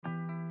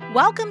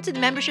Welcome to the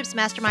Memberships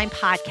Mastermind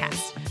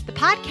podcast, the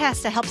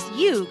podcast that helps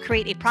you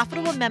create a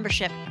profitable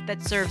membership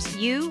that serves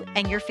you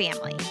and your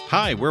family.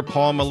 Hi, we're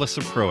Paul and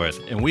Melissa Pruitt,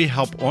 and we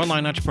help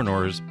online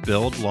entrepreneurs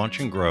build, launch,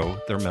 and grow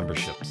their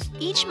memberships.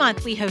 Each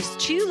month, we host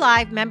 2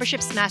 live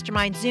Memberships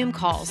Mastermind Zoom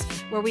calls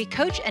where we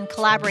coach and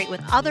collaborate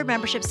with other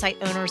membership site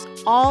owners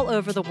all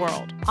over the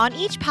world. On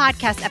each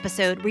podcast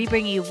episode, we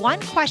bring you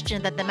one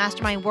question that the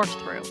mastermind worked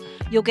through.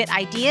 You'll get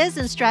ideas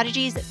and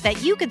strategies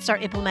that you can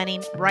start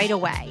implementing right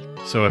away.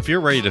 So if you're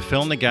ready to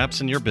fill in the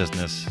gaps in your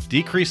business,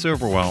 decrease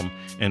overwhelm,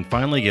 and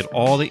finally get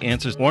all the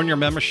answers on your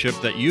membership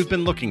that you've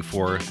been looking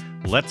for,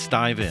 let's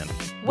dive in.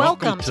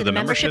 Welcome to the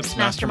Memberships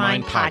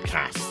Mastermind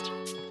podcast.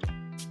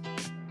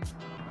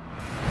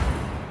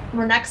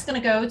 We're next going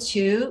to go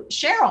to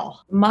Cheryl.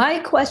 My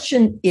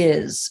question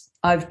is,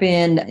 I've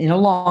been in a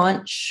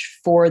launch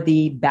for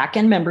the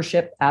backend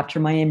membership after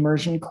my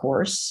immersion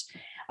course.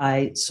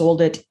 I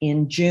sold it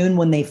in June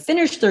when they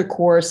finished their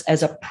course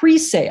as a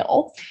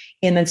pre-sale.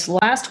 And this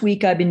last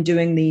week, I've been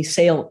doing the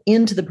sale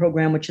into the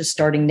program, which is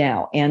starting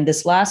now. And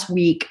this last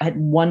week, I had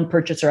one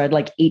purchaser. I had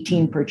like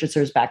 18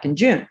 purchasers back in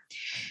June.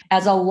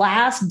 As a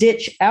last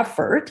ditch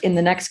effort in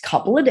the next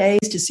couple of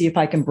days to see if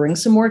I can bring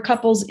some more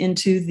couples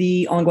into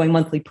the ongoing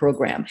monthly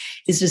program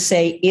is to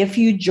say, if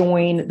you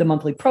join the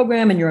monthly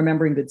program and you're a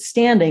member in good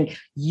standing,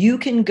 you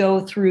can go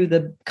through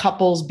the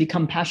Couples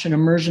Become Passion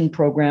Immersion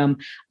program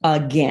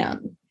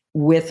again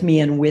with me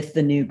and with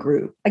the new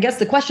group. I guess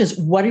the question is,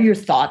 what are your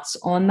thoughts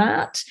on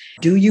that?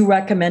 Do you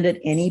recommend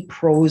it? Any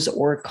pros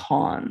or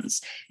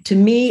cons? To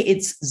me,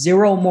 it's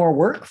zero more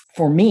work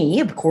for me,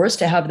 of course,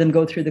 to have them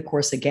go through the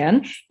course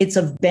again. It's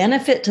a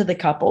benefit to the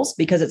couples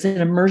because it's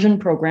an immersion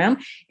program.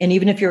 And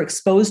even if you're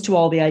exposed to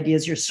all the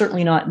ideas, you're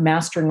certainly not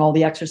mastering all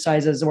the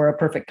exercises or a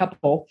perfect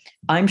couple.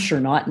 I'm sure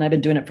not. And I've been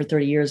doing it for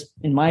 30 years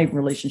in my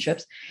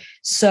relationships.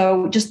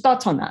 So just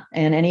thoughts on that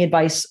and any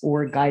advice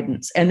or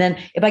guidance. And then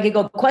if I could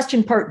go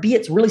question part B,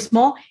 it's really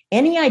small.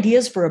 Any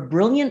ideas for a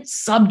brilliant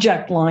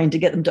subject line to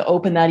get them to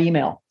open that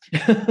email?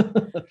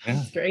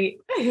 Yeah. Great.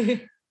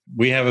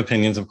 We have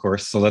opinions, of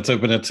course. So let's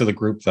open it to the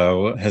group,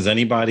 though. Has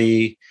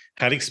anybody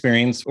had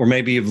experience, or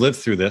maybe you've lived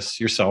through this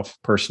yourself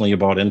personally, you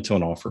bought into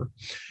an offer?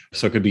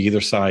 So it could be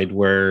either side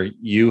where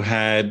you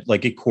had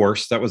like a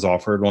course that was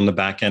offered on the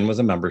back end was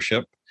a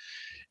membership.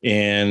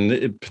 And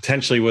it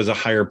potentially was a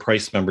higher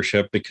price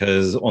membership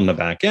because on the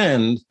back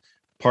end,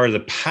 part of the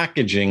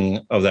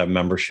packaging of that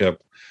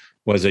membership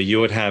was that you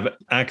would have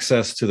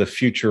access to the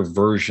future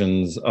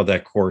versions of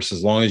that course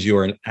as long as you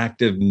are an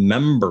active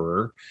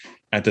member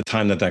at the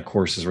time that that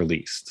course is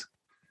released.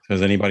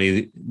 Has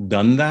anybody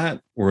done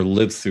that or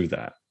lived through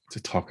that? It's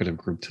a talkative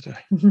group today.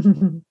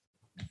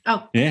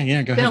 Oh,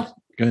 yeah. Go Bill. ahead.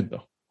 Go ahead,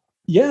 Bill.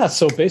 Yeah.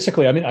 So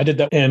basically, I did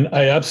that and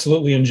I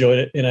absolutely enjoyed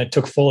it and I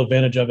took full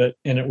advantage of it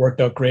and it worked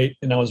out great.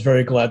 And I was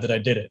very glad that I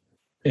did it.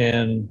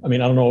 And I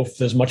don't know if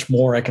there's much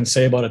more I can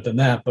say about it than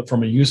that, but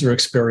from a user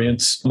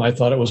experience, I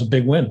thought it was a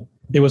big win.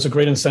 It was a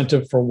great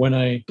incentive for when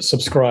I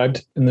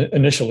subscribed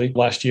initially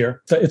last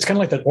year. It's kind of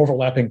like that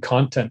overlapping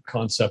content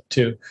concept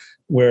too,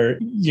 where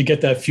you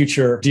get that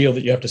future deal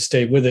that you have to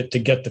stay with it to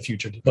get the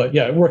future deal. But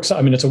yeah, it works.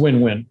 It's a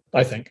win-win,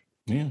 I think.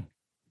 Yeah.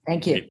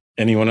 Thank you.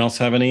 Anyone else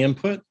have any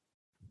input?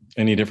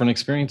 Any different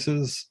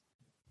experiences?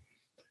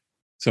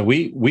 So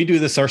we do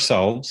this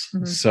ourselves.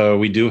 Mm-hmm. So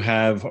we do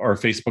have our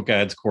Facebook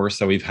ads course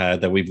that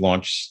we've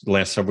launched the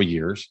last several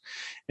years.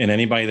 And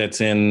anybody that's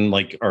in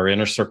like our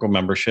Inner Circle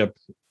membership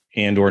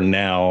and or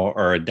now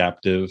our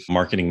adaptive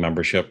marketing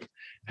membership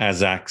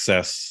has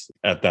access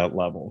at that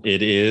level.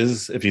 It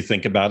is, if you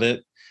think about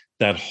it,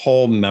 that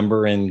whole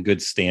member in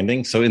good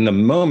standing. So in the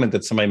moment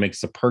that somebody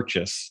makes a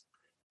purchase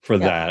for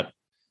that,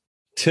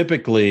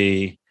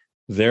 typically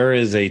there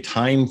is a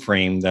time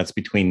frame that's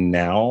between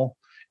now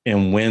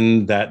and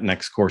when that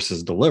next course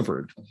is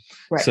delivered.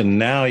 Right. So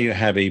now you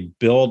have a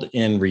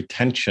built-in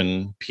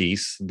retention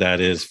piece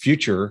that is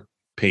future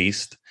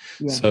paced.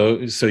 Yeah.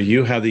 So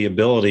you have the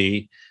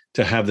ability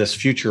to have this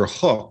future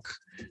hook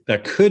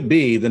that could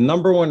be the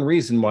number one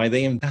reason why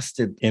they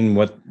invested in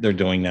what they're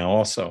doing now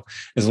also.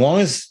 As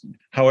long as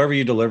however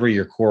you deliver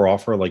your core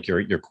offer, like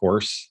your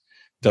course,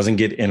 doesn't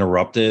get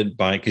interrupted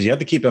by, because you have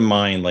to keep in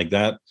mind like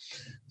that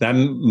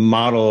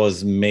model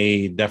is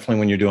made definitely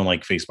when you're doing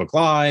like Facebook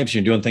Lives,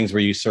 you're doing things where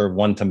you serve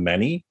one to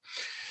many.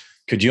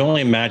 Could you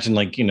only imagine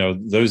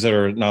those that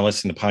are not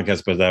listening to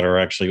podcasts, but that are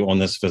actually on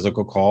this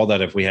physical call,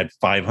 that if we had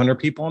 500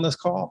 people on this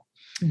call,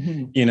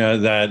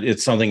 that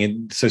it's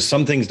something, so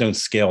some things don't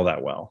scale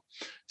that well.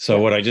 So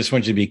what I just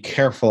want you to be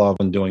careful of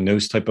when doing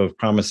those type of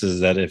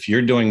promises, that if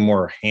you're doing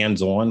more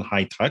hands-on,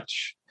 high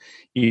touch,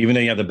 even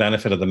though you have the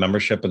benefit of the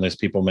membership and there's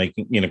people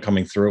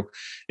coming through,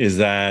 is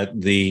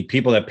that the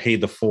people that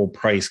paid the full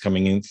price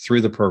coming in through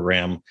the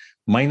program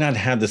might not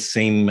have the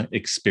same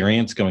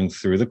experience going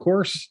through the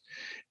course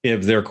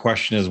if their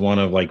question is one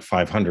of like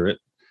 500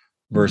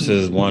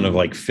 versus one of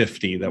like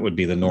 50. That would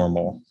be the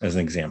normal, as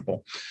an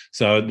example.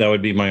 So that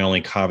would be my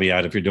only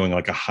caveat if you're doing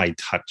like a high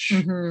touch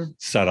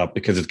setup,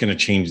 because it's going to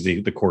change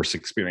the course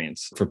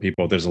experience for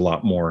people. There's a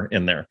lot more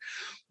in there.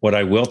 What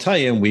I will tell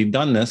you, and we've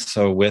done this,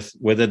 so with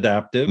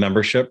Adaptive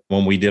membership,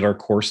 when we did our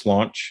course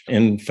launch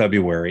in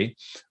February,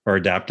 our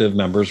Adaptive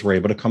members were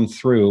able to come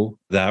through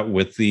that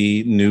with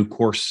the new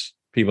course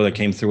people that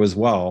came through as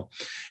well.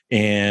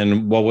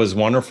 And what was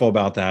wonderful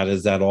about that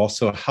is that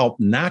also helped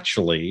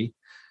naturally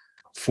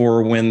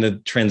for when the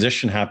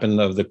transition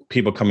happened of the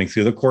people coming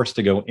through the course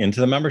to go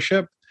into the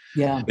membership.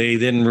 Yeah. They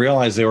didn't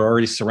realize they were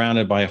already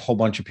surrounded by a whole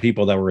bunch of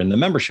people that were in the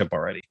membership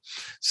already.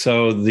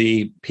 So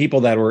the people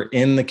that were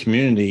in the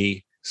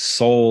community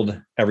sold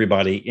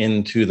everybody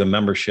into the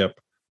membership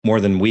more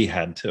than we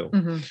had to.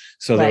 Mm-hmm.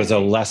 So there was a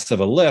less of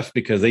a lift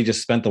because they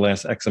just spent the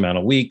last X amount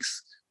of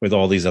weeks with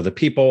all these other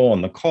people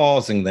on the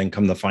calls, and then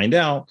come to find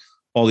out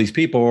all these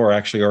people are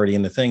actually already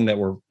in the thing that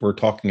we're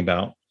talking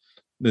about,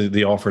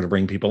 the offer to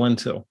bring people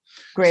into.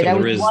 Great. So I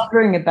was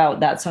wondering about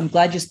that. So I'm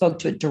glad you spoke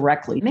to it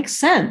directly. It makes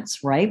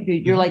sense, right?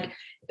 You're like,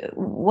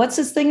 what's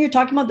this thing you're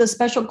talking about? The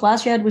special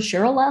class you had with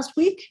Cheryl last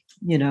week?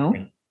 You know?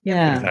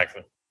 Yeah.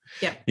 Exactly.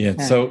 Yeah.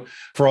 So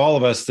for all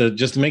of us to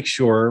just make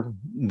sure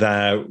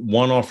that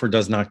one offer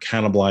does not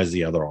cannibalize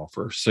the other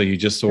offer. So you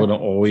just sort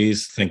of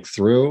always think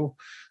through,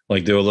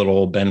 like do a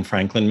little Ben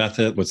Franklin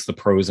method. What's the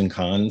pros and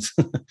cons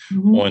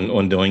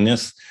on doing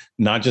this?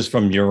 Not just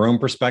from your own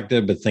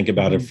perspective, but think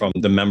about it from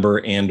the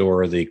member and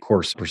or the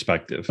course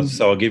perspective.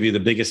 So I'll give you the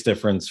biggest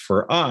difference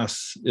for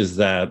us is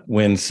that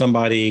when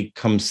somebody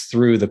comes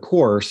through the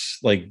course,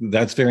 like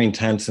that's very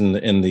intense in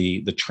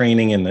the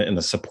training and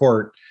the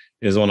support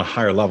is on a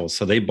higher level.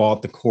 So they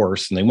bought the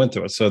course and they went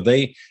through it. So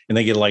they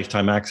get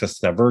lifetime access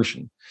to that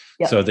version.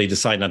 Yep. So if they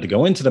decide not to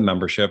go into the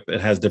membership,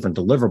 it has different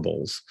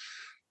deliverables.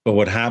 But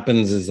what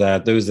happens is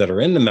that those that are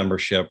in the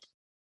membership,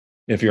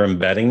 if you're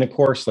embedding the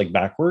course like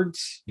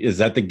backwards, is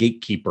that the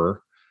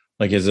gatekeeper?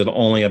 Like, is it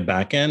only a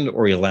back end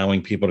or are you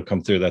allowing people to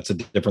come through? That's a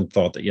different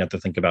thought that you have to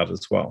think about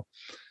as well.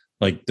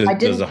 Like, I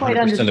didn't quite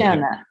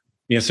understand that.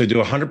 Yeah. So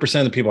do 100%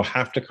 of the people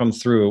have to come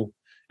through?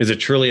 Is it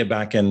truly a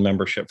back end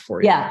membership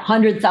for you? Yeah,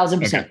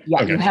 100,000%. Okay.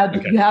 Yeah, okay.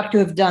 You have to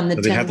have done the.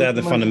 So they have to have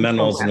the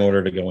fundamentals in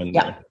order to go in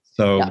there.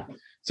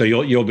 So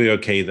you'll be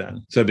okay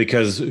then. So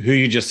because who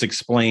you just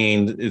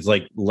explained is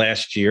like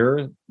last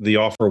year, the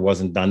offer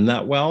wasn't done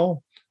that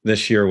well.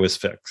 This year was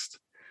fixed.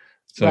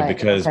 So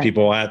because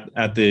people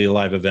at the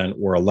live event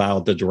were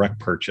allowed the direct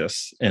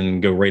purchase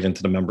and go right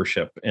into the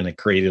membership, and it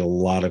created a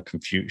lot of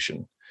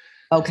confusion.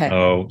 Okay.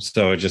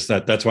 So just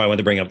that's why I wanted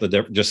to bring up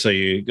just so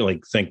you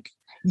like think.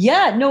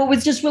 Yeah, no, it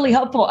was just really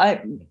helpful.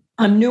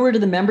 I'm newer to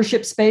the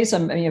membership space.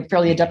 I'm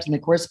fairly adept in the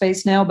course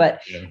space now, but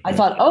I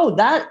thought,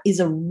 that is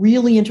a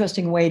really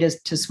interesting way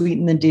to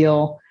sweeten the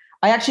deal.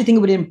 I actually think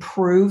it would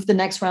improve the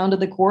next round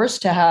of the course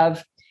to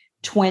have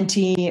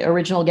 20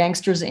 original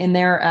gangsters in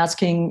there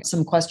asking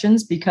some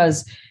questions,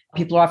 because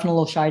people are often a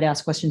little shy to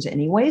ask questions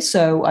anyway.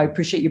 So I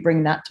appreciate you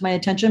bringing that to my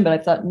attention. But I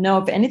thought, no,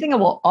 if anything, it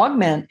will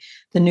augment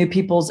the new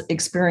people's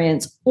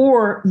experience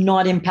or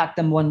not impact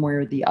them one way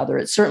or the other.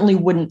 It certainly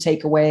wouldn't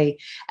take away,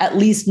 at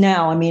least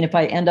now. I mean, if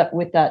I end up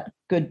with that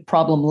good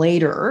problem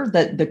later,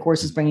 that the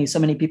course is bringing so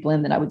many people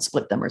in, then I would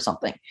split them or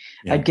something.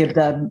 Yeah. I'd give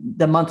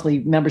the monthly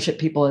membership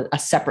people a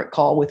separate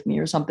call with me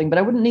or something, but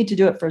I wouldn't need to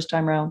do it first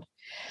time around.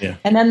 Yeah.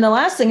 And then the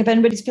last thing, if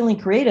anybody's feeling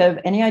creative,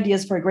 any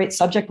ideas for a great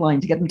subject line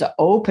to get them to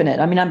open it?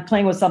 I mean, I'm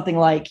playing with something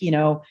like,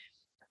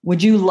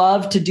 would you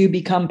love to do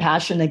Become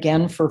Passion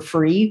again for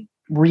free?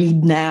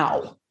 Read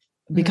now.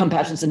 Become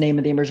Passion is the name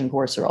of the immersion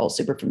course they're all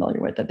super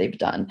familiar with that they've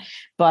done.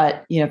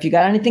 But, if you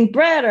got anything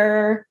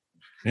better,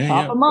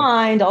 top of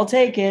mind, I'll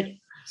take it.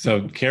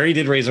 So Carrie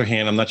did raise her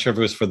hand. I'm not sure if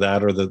it was for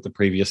that or the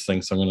previous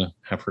thing. So I'm going to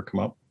have her come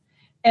up.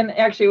 And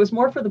actually, it was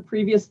more for the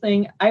previous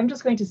thing. I'm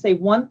just going to say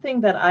one thing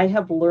that I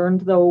have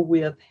learned, though,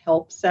 with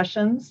help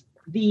sessions.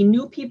 The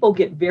new people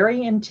get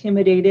very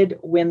intimidated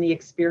when the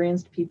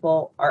experienced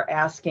people are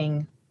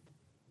asking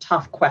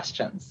tough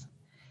questions.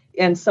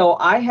 And so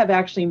I have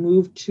actually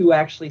moved to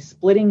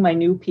splitting my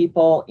new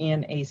people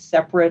in a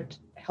separate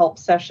help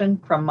session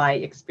from my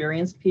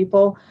experienced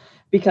people,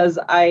 because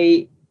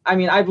I've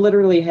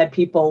literally had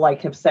people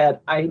have said,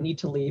 I need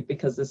to leave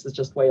because this is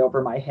just way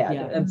over my head.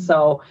 Yeah. And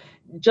so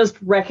just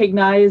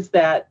recognize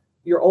that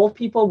your old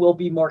people will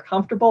be more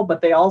comfortable,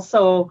 but they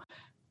also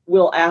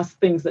will ask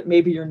things that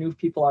maybe your new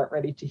people aren't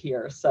ready to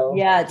hear. So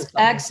yeah, it's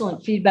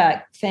excellent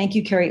feedback. Thank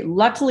you, Carrie.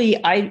 Luckily,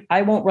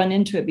 I won't run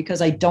into it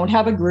because I don't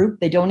have a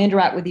group. They don't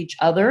interact with each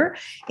other.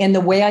 And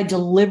the way I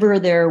deliver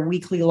their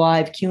weekly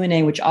live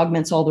Q&A, which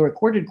augments all the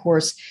recorded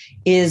course,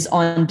 is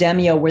on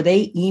Demio, where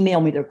they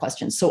email me their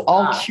questions. So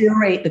I'll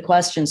curate the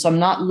questions. So I'm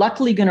not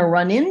luckily going to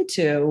run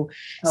into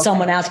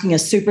someone asking a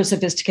super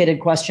sophisticated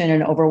question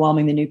and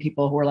overwhelming the new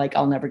people who are like,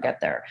 I'll never get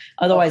there.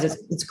 Otherwise,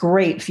 it's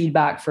great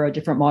feedback for a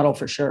different model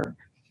for sure.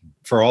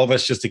 For all of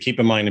us, just to keep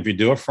in mind, if you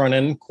do a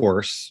front-end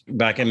course,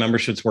 back-end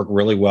memberships work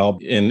really well.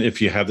 And if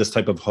you have this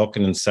type of hook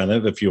and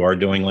incentive, if you are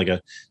doing like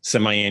a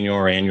semi-annual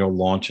or annual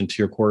launch into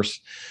your course,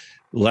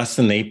 less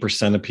than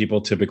 8% of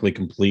people typically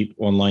complete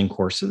online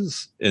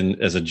courses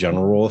as a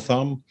general rule of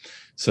thumb.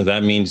 So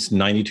that means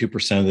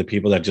 92% of the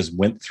people that just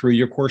went through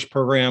your course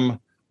program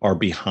are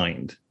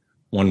behind.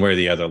 one way or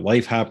the other.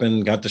 Life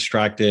happened, got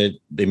distracted.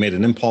 They made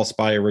an impulse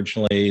buy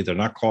originally. They're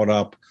not caught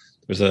up.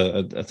 There's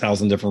a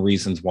thousand different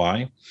reasons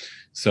why.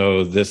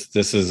 So this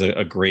is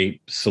a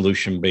great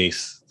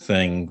solution-based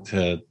thing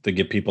to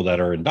get people that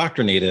are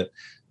indoctrinated.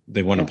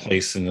 They want a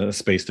place in a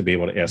space to be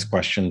able to ask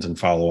questions and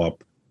follow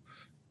up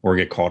or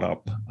get caught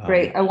up.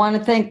 Great. I want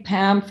to thank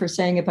Pam for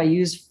saying if I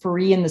use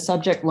free in the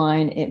subject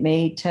line, it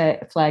may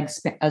flag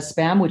as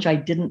spam, which I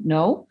didn't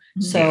know.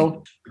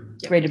 So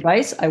great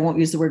advice. I won't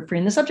use the word free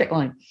in the subject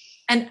line.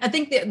 And I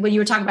think that when you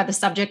were talking about the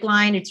subject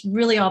line, it's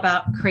really all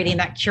about creating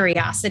that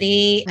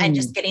curiosity and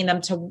just getting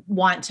them to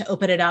want to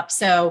open it up.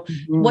 So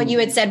what you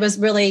had said was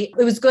really,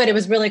 it was good. It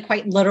was really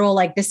quite literal,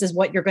 like this is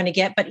what you're going to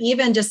get. But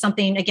even just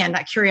something, again,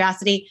 that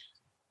curiosity,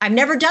 I've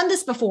never done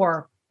this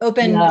before.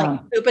 Open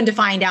to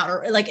find out,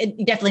 or like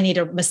you definitely need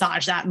to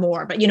massage that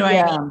more. But you know what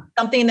I mean?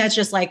 Something that's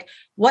just like,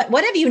 what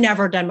have you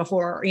never done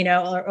before? You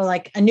know, or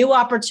like a new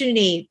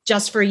opportunity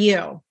just for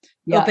you.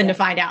 Open to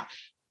find out,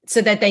 so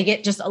that they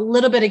get just a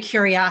little bit of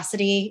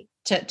curiosity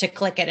to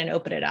click it and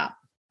open it up.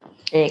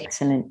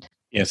 Excellent.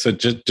 Yeah. So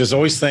just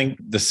always think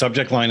the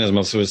subject line, as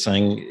Melissa was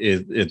saying,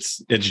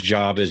 its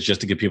job is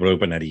just to get people to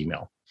open that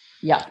email.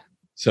 Yeah.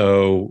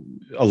 So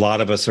a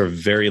lot of us are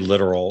very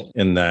literal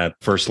in that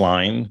first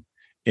line.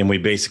 And we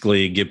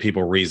basically give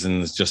people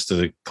reasons just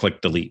to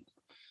click delete.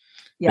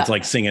 Yeah. It's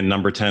like seeing a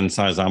number 10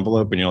 size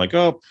envelope and you're like,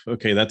 oh,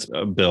 okay, that's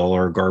a bill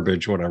or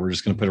garbage, or whatever. We're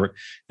just going to put it.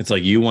 It's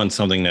like you want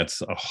something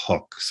that's a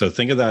hook. So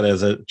think of that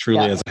as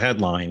truly as a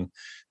headline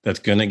that's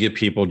going to get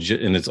people,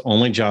 and its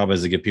only job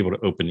is to get people to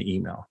open the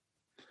email.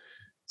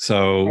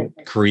 So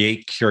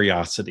create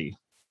curiosity.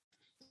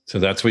 So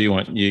that's what you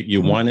want.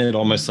 You want it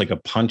almost like a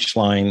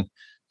punchline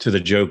to the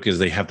joke is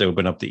they have to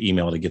open up the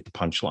email to get the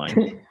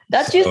punchline.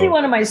 That's usually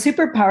one of my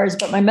superpowers,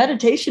 but my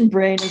meditation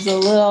brain is a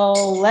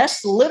little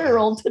less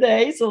literal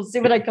today. So we'll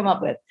see what I come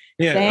up with.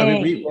 Yeah. I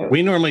mean,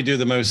 we normally do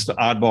the most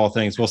oddball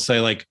things. We'll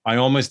say like, I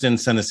almost didn't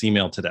send this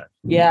email today.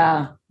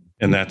 Yeah.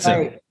 And that's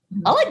it.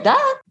 I like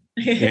that.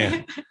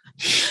 Yeah.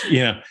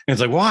 Yeah. And it's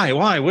like,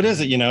 why? What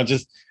is it? You know,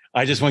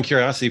 I just want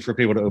curiosity for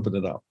people to open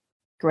it up.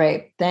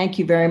 Great. Thank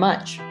you very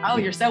much. Oh,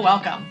 you're so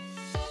welcome.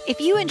 If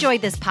you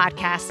enjoyed this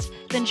podcast,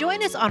 then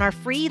join us on our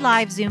free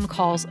live Zoom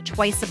calls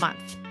twice a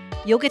month.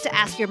 You'll get to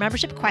ask your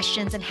membership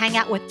questions and hang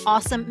out with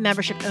awesome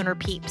membership owner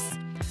peeps.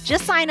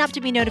 Just sign up to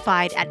be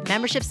notified at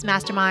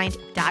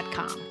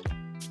membershipsmastermind.com.